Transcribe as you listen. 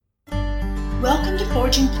Welcome to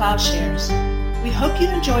Forging Plowshares. We hope you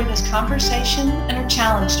enjoy this conversation and are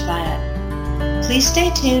challenged by it. Please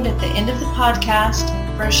stay tuned at the end of the podcast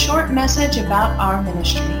for a short message about our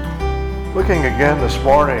ministry. Looking again this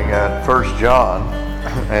morning at 1 John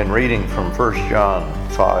and reading from 1 John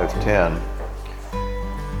 5:10.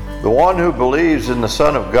 The one who believes in the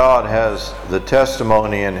Son of God has the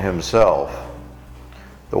testimony in himself.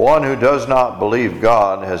 The one who does not believe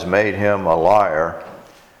God has made him a liar,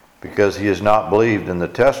 because he has not believed in the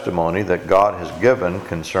testimony that God has given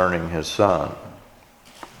concerning his Son.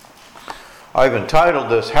 I've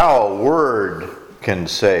entitled this, How a Word Can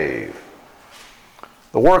Save.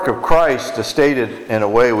 The work of Christ, to state it in a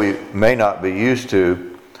way we may not be used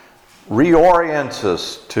to, reorients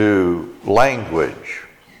us to language,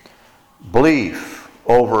 belief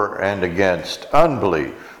over and against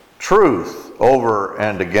unbelief, truth over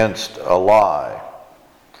and against a lie,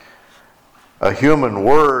 a human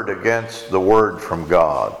word against the word from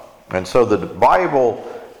God. And so the Bible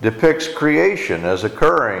depicts creation as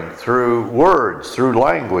occurring through words, through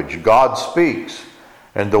language. God speaks,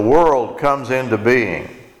 and the world comes into being.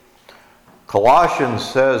 Colossians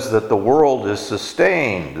says that the world is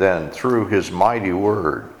sustained then through his mighty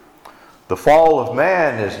word. The fall of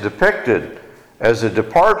man is depicted as a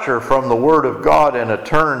departure from the word of God and a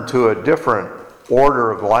turn to a different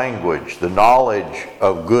order of language, the knowledge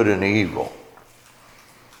of good and evil.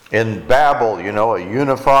 In Babel, a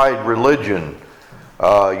unified religion,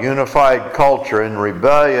 unified culture in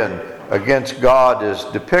rebellion against God is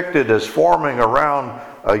depicted as forming around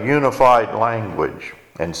a unified language.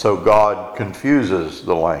 And so God confuses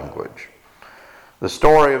the language. The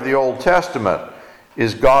story of the Old Testament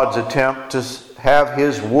is God's attempt to have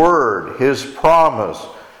his word, his promise,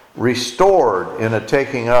 restored in a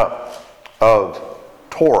taking up of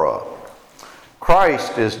Torah.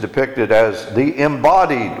 Christ is depicted as the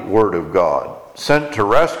embodied Word of God, sent to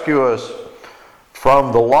rescue us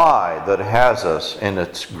from the lie that has us in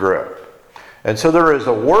its grip. And so there is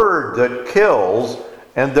a word that kills,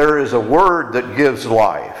 and there is a word that gives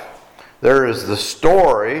life. There is the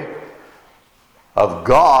story of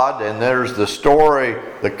God, and there's the story,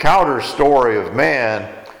 the counter story of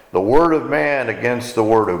man, the word of man against the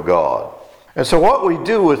word of God. And so what we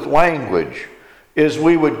do with language is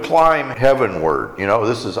we would climb heavenward.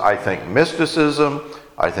 This is, I think, mysticism.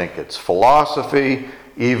 I think it's philosophy.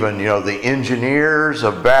 Even, the engineers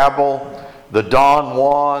of Babel, the Don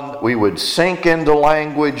Juan, we would sink into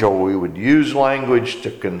language, or we would use language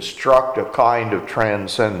to construct a kind of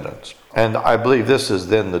transcendence. And I believe this is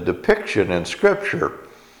then the depiction in Scripture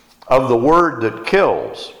of the word that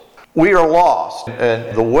kills. We are lost.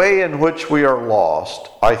 And the way in which we are lost,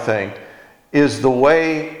 I think, is the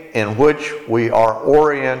way in which we are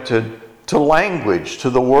oriented to language, to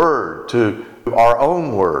the word, to our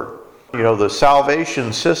own word. The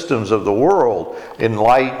salvation systems of the world,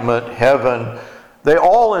 enlightenment, heaven, they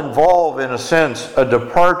all involve, in a sense, a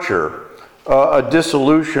departure, a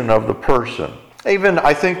dissolution of the person. Even,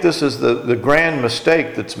 I think this is the grand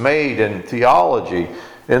mistake that's made in theology.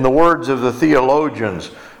 In the words of the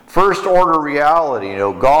theologians, first order reality,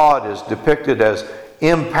 God is depicted as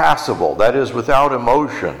impassible, that is, without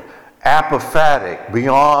emotion, apophatic,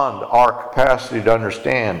 beyond our capacity to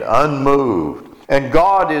understand, unmoved. And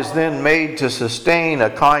God is then made to sustain a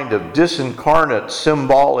kind of disincarnate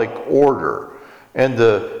symbolic order and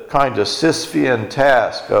the kind of Sisyphean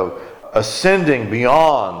task of ascending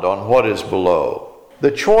beyond on what is below. The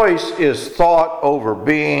choice is thought over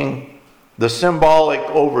being, the symbolic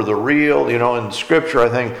over the real. In Scripture, I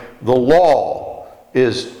think the law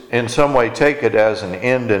is in some way take it as an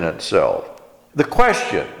end in itself. The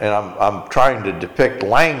question, and I'm trying to depict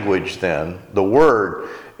language then, the word,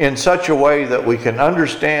 in such a way that we can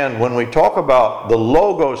understand when we talk about the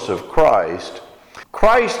Logos of Christ,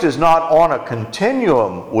 Christ is not on a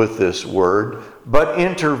continuum with this word, but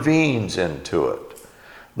intervenes into it.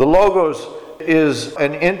 The Logos is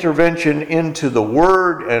an intervention into the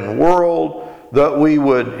word and world that we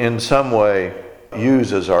would in some way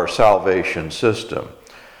use as our salvation system.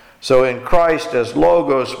 So in Christ as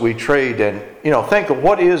Logos, we trade in, think of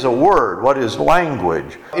what is a word, what is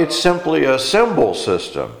language. It's simply a symbol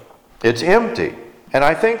system. It's empty. And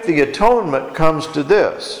I think the atonement comes to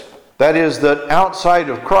this. That is, that outside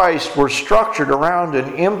of Christ, we're structured around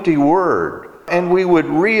an empty word. And we would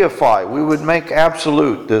reify, we would make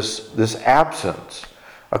absolute this absence,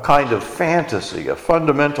 a kind of fantasy, a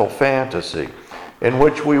fundamental fantasy, in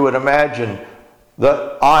which we would imagine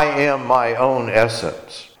that I am my own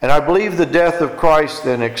essence. And I believe the death of Christ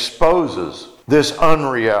then exposes this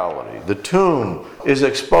unreality. The tomb is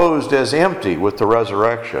exposed as empty with the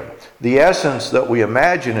resurrection. The essence that we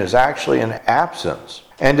imagine is actually an absence.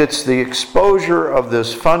 And it's the exposure of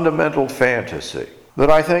this fundamental fantasy that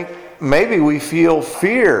I think maybe we feel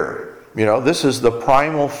fear. This is the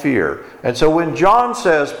primal fear. And so when John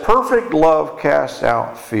says perfect love casts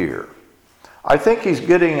out fear, I think he's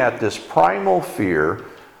getting at this primal fear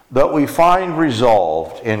that we find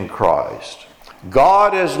resolved in Christ.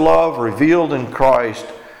 God as love revealed in Christ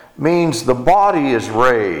means the body is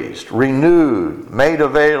raised, renewed, made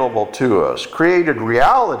available to us. Created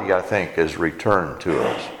reality, I think, is returned to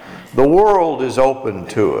us. The world is open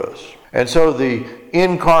to us. And so the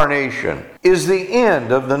incarnation is the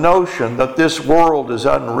end of the notion that this world is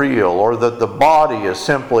unreal or that the body is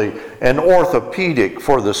simply an orthopedic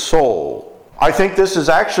for the soul. I think this is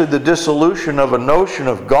actually the dissolution of a notion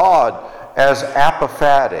of God as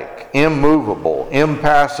apophatic, immovable,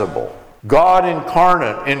 impassible. God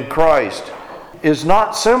incarnate in Christ is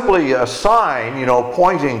not simply a sign,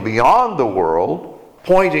 pointing beyond the world,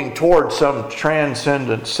 pointing towards some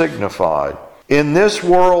transcendent signified. In this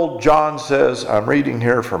world, John says, I'm reading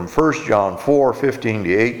here from 1 John 4, 15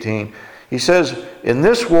 to 18, he says, in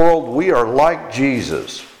this world we are like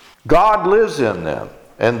Jesus. God lives in them,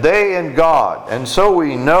 and they in God. And so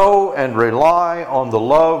we know and rely on the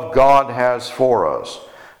love God has for us.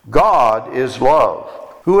 God is love.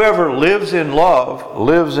 Whoever lives in love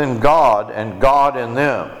lives in God and God in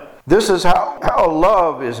them. This is how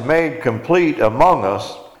love is made complete among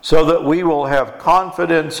us, so that we will have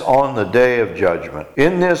confidence on the day of judgment.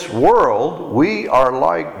 In this world, we are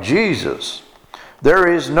like Jesus.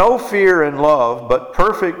 There is no fear in love, but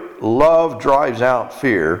perfect love drives out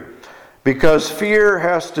fear, because fear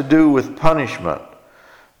has to do with punishment.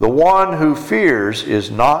 The one who fears is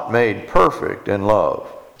not made perfect in love.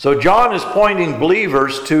 So John is pointing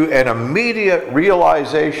believers to an immediate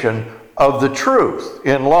realization of the truth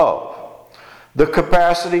in love. The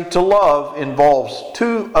capacity to love involves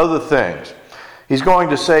two other things. He's going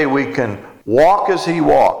to say we can walk as he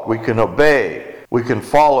walked, we can obey, we can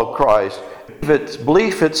follow Christ. It's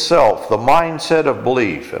belief itself, the mindset of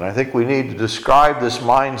belief. And I think we need to describe this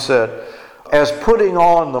mindset as putting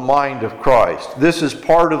on the mind of Christ. This is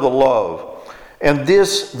part of the love. And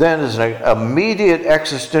this then is an immediate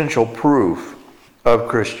existential proof of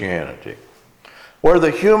Christianity, where the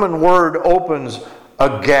human word opens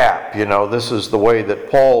a gap. This is the way that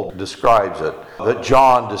Paul describes it, that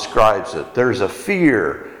John describes it. There's a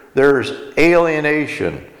fear, there's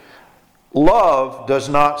alienation. Love does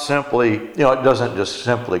not simply, it doesn't just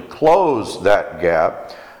simply close that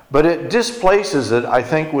gap, but it displaces it, I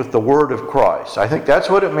think, with the word of Christ. I think that's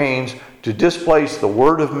what it means to displace the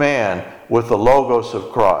word of man with the logos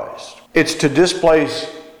of Christ. It's to displace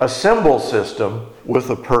a symbol system with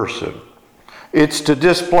a person. It's to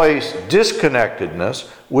displace disconnectedness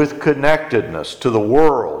with connectedness to the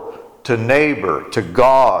world, to neighbor, to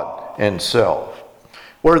God, and self.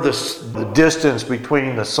 Where the distance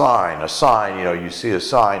between a sign, you see a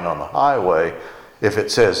sign on the highway, if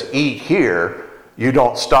it says eat here, you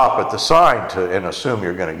don't stop at the sign and assume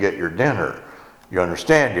you're going to get your dinner. You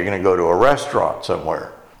understand, you're going to go to a restaurant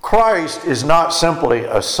somewhere. Christ is not simply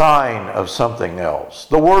a sign of something else.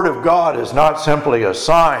 The Word of God is not simply a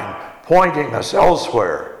sign pointing us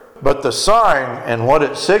elsewhere, but the sign and what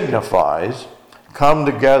it signifies come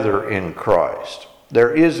together in Christ.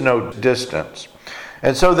 There is no distance.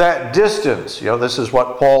 And so that distance, this is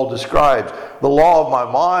what Paul describes. The law of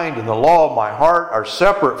my mind and the law of my heart are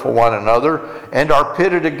separate from one another and are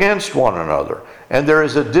pitted against one another. And there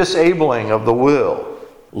is a disabling of the will.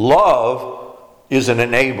 Love is an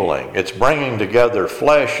enabling. It's bringing together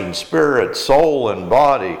flesh and spirit, soul and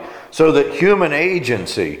body, so that human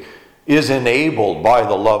agency is enabled by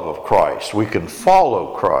the love of Christ. We can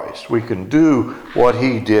follow Christ. We can do what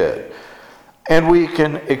he did. And we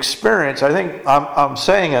can experience, I think I'm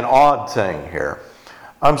saying an odd thing here.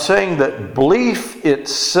 I'm saying that belief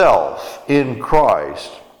itself in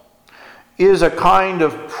Christ is a kind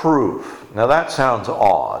of proof. Now that sounds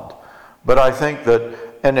odd, but I think that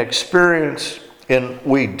an experience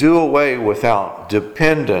we do away without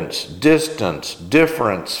dependence, distance,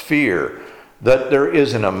 difference, fear, that there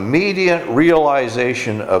is an immediate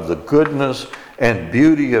realization of the goodness and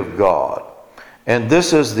beauty of God. And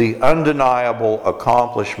this is the undeniable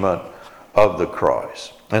accomplishment of the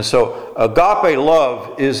cross. And so agape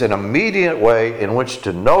love is an immediate way in which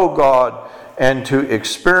to know God and to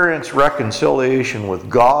experience reconciliation with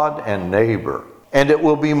God and neighbor. And it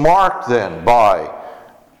will be marked then by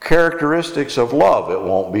characteristics of love. It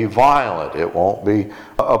won't be violent. It won't be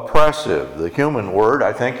oppressive. The human word,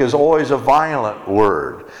 I think, is always a violent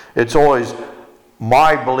word. It's always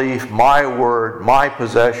my belief, my word, my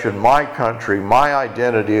possession, my country, my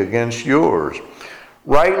identity against yours.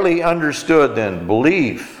 Rightly understood then,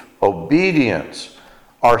 belief, obedience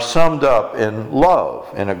are summed up in love,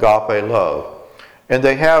 in agape love. And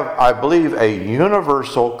they have, I believe, a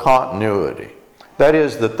universal continuity. That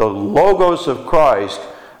is, that the Logos of Christ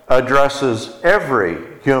addresses every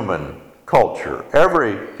human culture,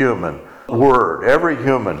 every human word, every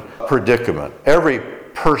human predicament, every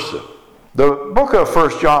person. The book of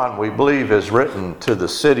 1 John, we believe, is written to the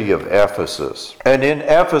city of Ephesus. And in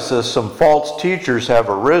Ephesus, some false teachers have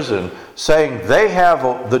arisen saying they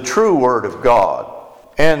have the true word of God.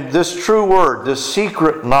 And this true word, this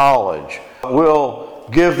secret knowledge, will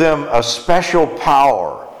give them a special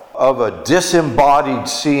power of a disembodied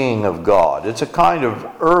seeing of God. It's a kind of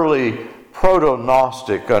early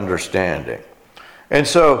proto-Gnostic understanding. And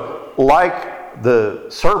so, like the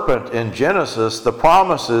serpent in Genesis, the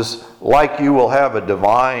promise is like you will have a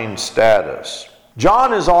divine status.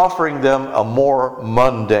 John is offering them a more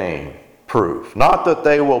mundane proof. Not that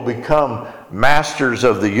they will become masters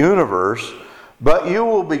of the universe, but you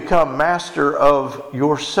will become master of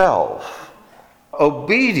yourself.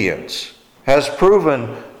 Obedience has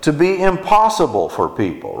proven to be impossible for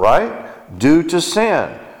people, right? Due to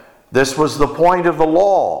sin. This was the point of the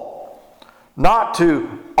law. Not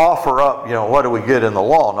to offer up, what do we get in the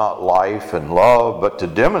law? Not life and love, but to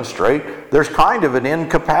demonstrate there's kind of an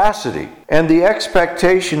incapacity. And the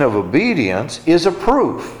expectation of obedience is a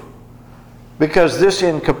proof. Because this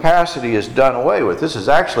incapacity is done away with. This is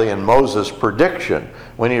actually in Moses' prediction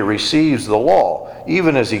when he receives the law.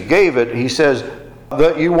 Even as he gave it, he says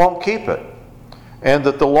that you won't keep it. And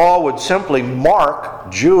that the law would simply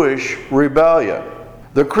mark Jewish rebellion.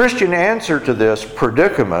 The Christian answer to this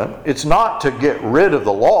predicament, it's not to get rid of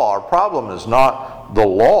the law. Our problem is not the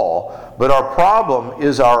law, but our problem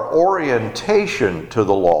is our orientation to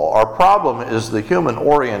the law. Our problem is the human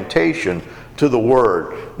orientation to the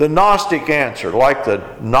Word. The Gnostic answer, like the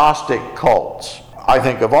Gnostic cults, I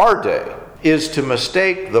think of our day, is to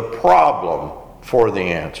mistake the problem for the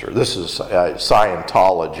answer. This is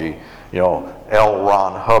Scientology, L.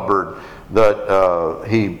 Ron Hubbard, that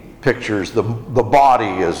he pictures the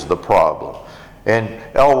body as the problem. And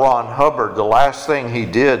L. Ron Hubbard, the last thing he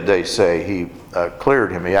did, they say, he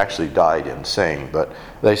cleared him. He actually died insane, but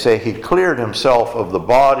they say he cleared himself of the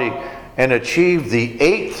body and achieved the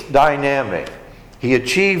eighth dynamic. He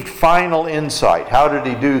achieved final insight. How did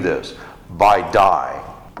he do this? By dying.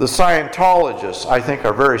 The Scientologists, I think,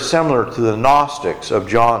 are very similar to the Gnostics of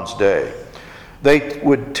John's day. They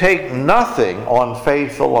would take nothing on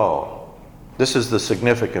faith alone. This is the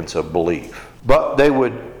significance of belief. But they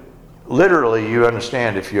would literally, you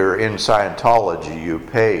understand, if you're in Scientology, you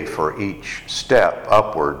pay for each step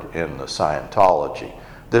upward in the Scientology.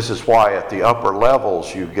 This is why at the upper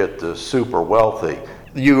levels you get the super wealthy.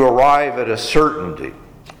 You arrive at a certainty,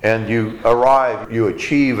 and you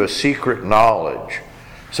achieve a secret knowledge.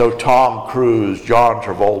 So Tom Cruise, John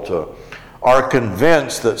Travolta are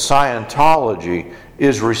convinced that Scientology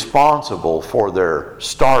is responsible for their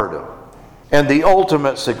stardom. And the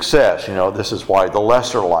ultimate success, this is why the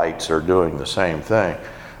lesser lights are doing the same thing,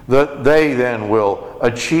 that they then will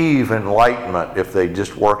achieve enlightenment if they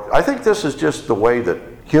just work. I think this is just the way that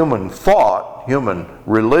human thought, human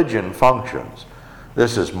religion functions.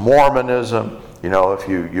 This is Mormonism. If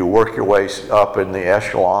you work your way up in the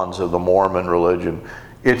echelons of the Mormon religion.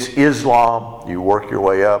 It's Islam. You work your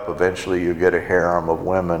way up. Eventually you get a harem of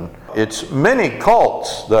women. It's many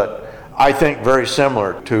cults that I think very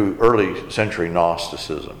similar to early century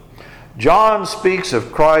Gnosticism. John speaks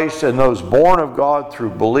of Christ and those born of God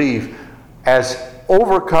through belief as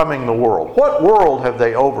overcoming the world. What world have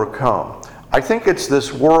they overcome? I think it's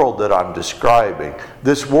this world that I'm describing,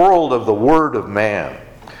 this world of the Word of man.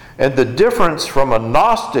 And the difference from a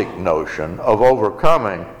Gnostic notion of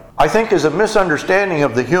overcoming, I think, is a misunderstanding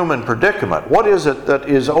of the human predicament. What is it that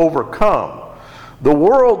is overcome? The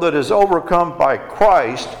world that is overcome by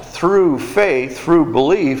Christ through faith, through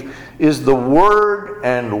belief, is the Word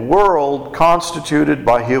and world constituted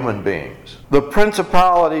by human beings. The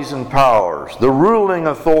principalities and powers, the ruling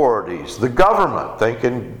authorities, the government, think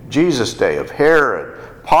in Jesus' day of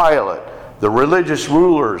Herod, Pilate, the religious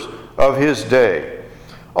rulers of his day,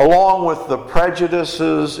 along with the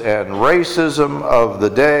prejudices and racism of the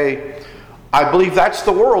day. I believe that's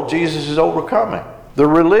the world Jesus is overcoming. The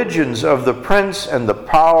religions of the prince and the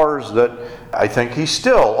powers that I think he's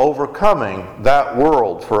still overcoming that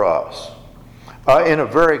world for us. In a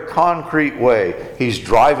very concrete way, he's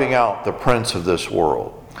driving out the prince of this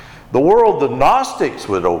world. The world the Gnostics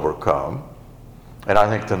would overcome, and I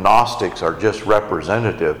think the Gnostics are just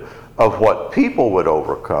representative of what people would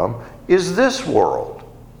overcome is this world.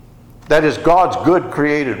 That is God's good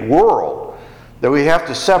created world that we have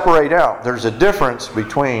to separate out. There's a difference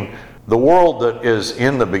between the world that is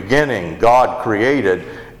in the beginning, God created,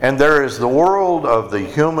 and there is the world of the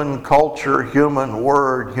human culture, human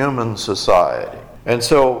word, human society. And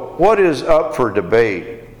so what is up for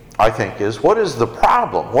debate, I think, is what is the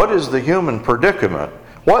problem? What is the human predicament?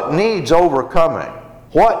 What needs overcoming?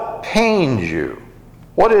 What pains you?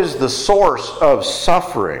 What is the source of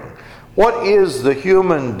suffering? What is the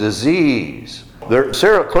human disease? There's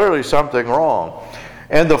clearly something wrong.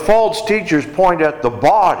 And the false teachers point at the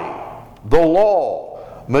body, the law,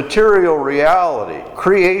 material reality,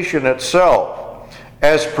 creation itself,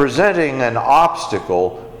 as presenting an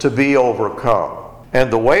obstacle to be overcome.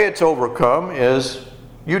 And the way it's overcome is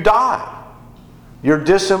you die. You're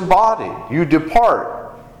disembodied. You depart.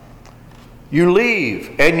 You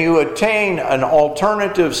leave and you attain an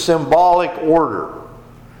alternative symbolic order.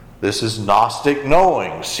 This is Gnostic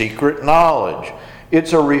knowing, secret knowledge.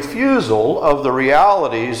 It's a refusal of the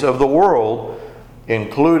realities of the world,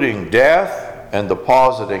 including death, and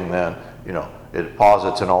depositing then, it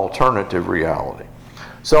posits an alternative reality.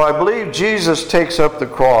 So I believe Jesus takes up the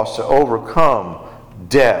cross to overcome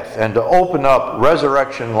death and to open up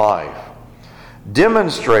resurrection life.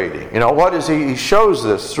 Demonstrating, what is he? He shows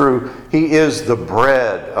this through, he is the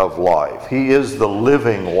bread of life. He is the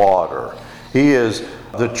living water. He is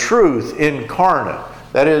the truth incarnate.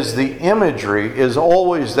 That is, the imagery is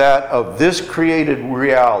always that of this created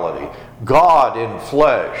reality, God in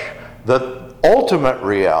flesh. The ultimate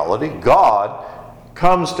reality, God,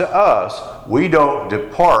 comes to us. We don't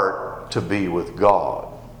depart to be with God.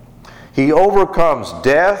 He overcomes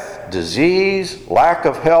death, disease, lack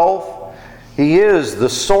of health. He is the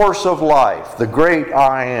source of life, the great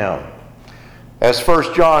I am. As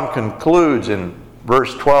 1 John concludes in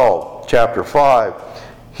verse 12, chapter 5,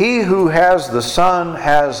 he who has the Son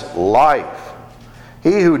has life.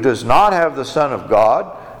 He who does not have the Son of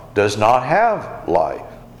God does not have life.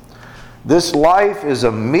 This life is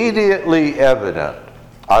immediately evident,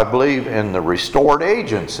 I believe, in the restored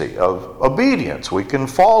agency of obedience. We can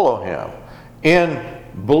follow him. In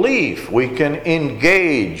belief, we can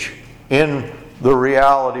engage in the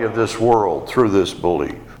reality of this world through this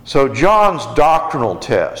belief. So John's doctrinal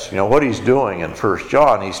test, what he's doing in 1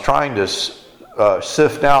 John, he's trying to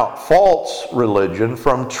sift out false religion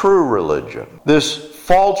from true religion. This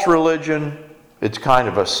false religion, it's kind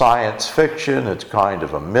of a science fiction, it's kind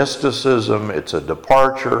of a mysticism, it's a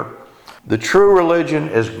departure. The true religion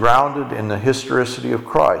is grounded in the historicity of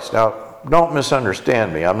Christ. Now, don't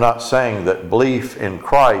misunderstand me. I'm not saying that belief in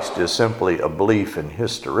Christ is simply a belief in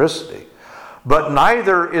historicity. But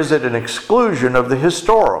neither is it an exclusion of the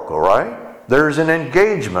historical, right? There's an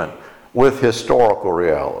engagement with historical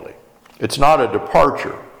reality. It's not a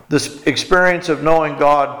departure. This experience of knowing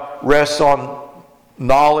God rests on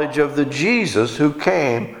knowledge of the Jesus who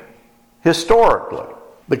came historically.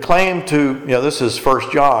 The claim to, this is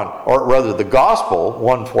 1 John, or rather the Gospel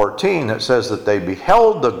 1:14, that says that they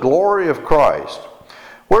beheld the glory of Christ.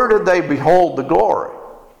 Where did they behold the glory?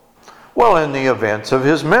 Well, in the events of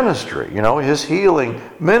his ministry, his healing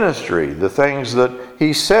ministry, the things that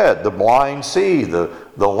he said, the blind see, the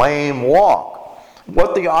lame walk.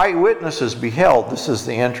 What the eyewitnesses beheld, this is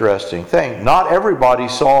the interesting thing, not everybody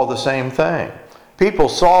saw the same thing. People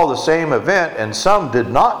saw the same event and some did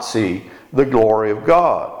not see the glory of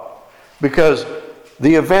God, because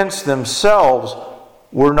the events themselves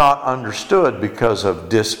were not understood because of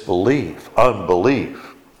disbelief,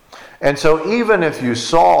 unbelief. And so even if you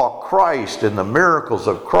saw Christ and the miracles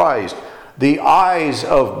of Christ, the eyes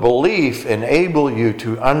of belief enable you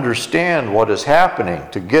to understand what is happening,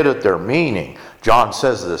 to get at their meaning. John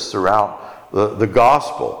says this throughout the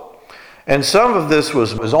gospel. And some of this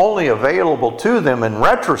was only available to them in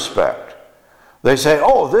retrospect. They say,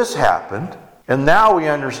 oh, this happened, and now we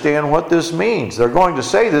understand what this means. They're going to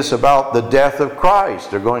say this about the death of Christ.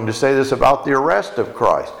 They're going to say this about the arrest of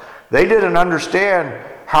Christ. They didn't understand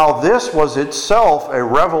how this was itself a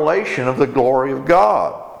revelation of the glory of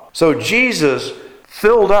God. So Jesus,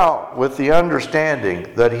 filled out with the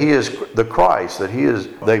understanding that he is the Christ, that he is,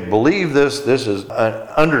 they believe this is an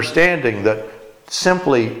understanding that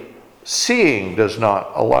simply seeing does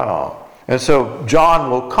not allow. And so John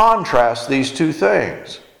will contrast these two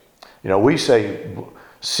things. We say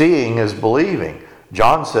seeing is believing.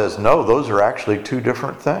 John says, no, those are actually two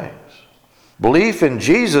different things. Belief in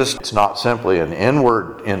Jesus, it's not simply an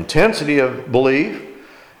inward intensity of belief.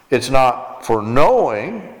 It's not for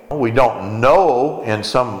knowing. We don't know in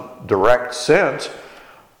some direct sense.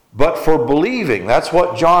 but for believing. That's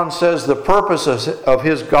what John says the purpose of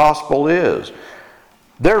his gospel is.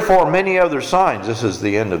 Therefore, many other signs, this is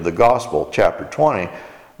the end of the gospel, chapter 20,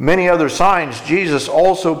 many other signs Jesus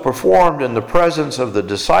also performed in the presence of the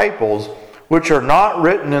disciples, which are not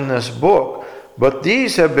written in this book, but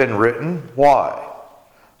these have been written, why?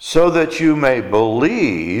 So that you may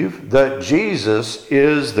believe that Jesus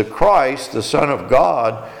is the Christ, the Son of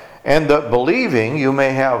God, and that believing you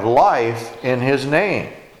may have life in his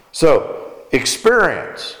name. So,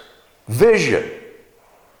 experience, vision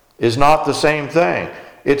is not the same thing.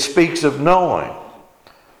 It speaks of knowing.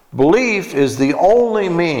 Belief is the only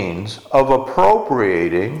means of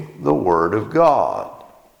appropriating the Word of God.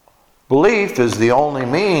 Belief is the only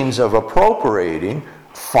means of appropriating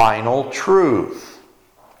final truth.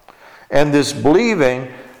 And this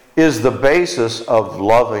believing is the basis of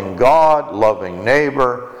loving God, loving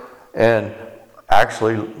neighbor, and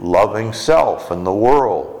actually loving self and the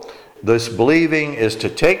world. This believing is to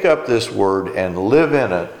take up this word and live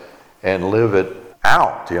in it and live it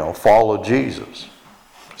out, follow Jesus.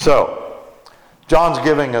 So, John's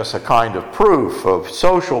giving us a kind of proof, of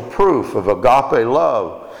social proof of agape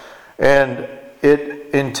love, and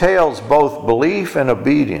it entails both belief and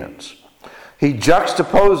obedience. He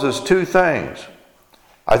juxtaposes two things.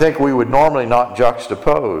 I think we would normally not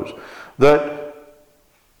juxtapose. That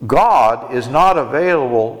God is not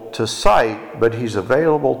available to sight, but he's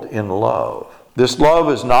available in love. This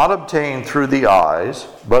love is not obtained through the eyes,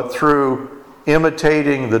 but through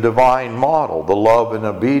imitating the divine model. The love and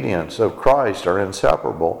obedience of Christ are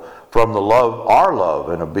inseparable from our love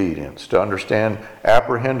and obedience to understand,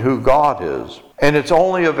 apprehend who God is. And it's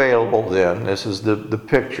only available then, this is the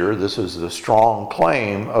picture, this is the strong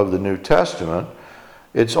claim of the New Testament,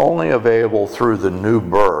 it's only available through the new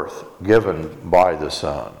birth given by the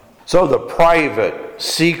Son. So the private,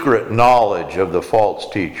 secret knowledge of the false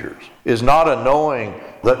teachers is not a knowing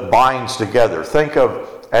that binds together. Think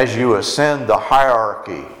of as you ascend the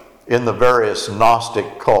hierarchy in the various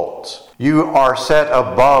Gnostic cults. You are set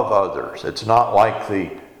above others. It's not like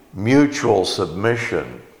the mutual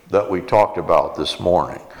submission that we talked about this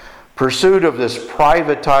morning. Pursuit of this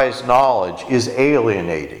privatized knowledge is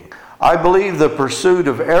alienating. I believe the pursuit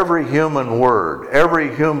of every human word,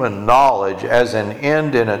 every human knowledge as an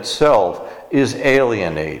end in itself is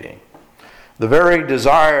alienating. The very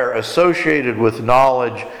desire associated with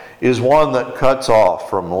knowledge is one that cuts off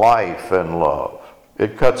from life and love.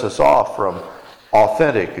 It cuts us off from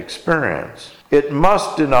authentic experience. It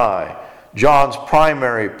must deny John's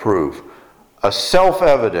primary proof, a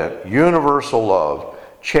self-evident, universal love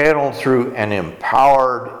channeled through an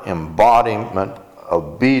empowered embodiment,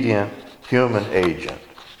 obedient human agent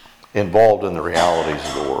involved in the realities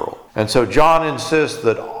of the world. And so John insists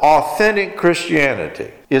that authentic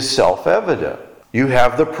Christianity is self-evident. You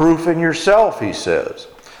have the proof in yourself, he says.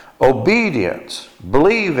 Obedience,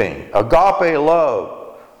 believing, agape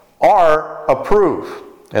love are a proof.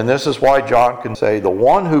 And this is why John can say, the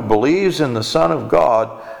one who believes in the Son of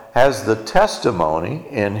God has the testimony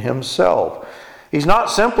in himself. He's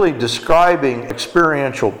not simply describing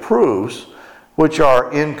experiential proofs, which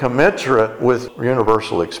are incommensurate with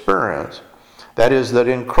universal experience. That is, that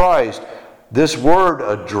in Christ, this word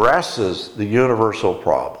addresses the universal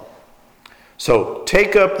problem. So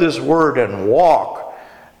take up this word and walk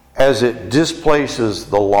as it displaces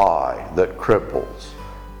the lie that cripples,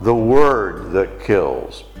 the word that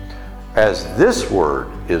kills, as this word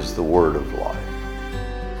is the word of life.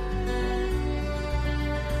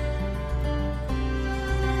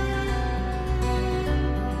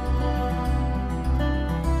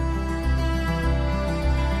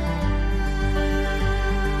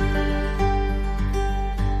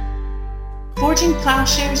 Forging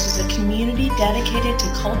Plowshares is a community dedicated to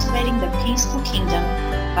cultivating the peaceful kingdom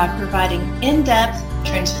by providing in-depth,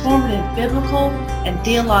 transformative biblical and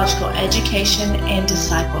theological education and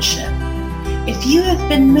discipleship. If you have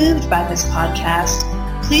been moved by this podcast,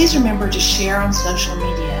 please remember to share on social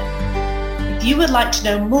media. If you would like to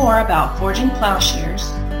know more about Forging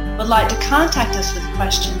Plowshares, would like to contact us with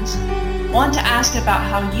questions, want to ask about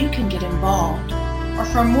how you can get involved, or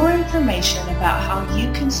for more information about how you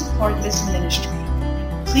can support this ministry,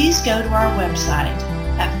 please go to our website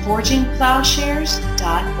at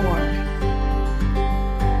forgingplowshares.org.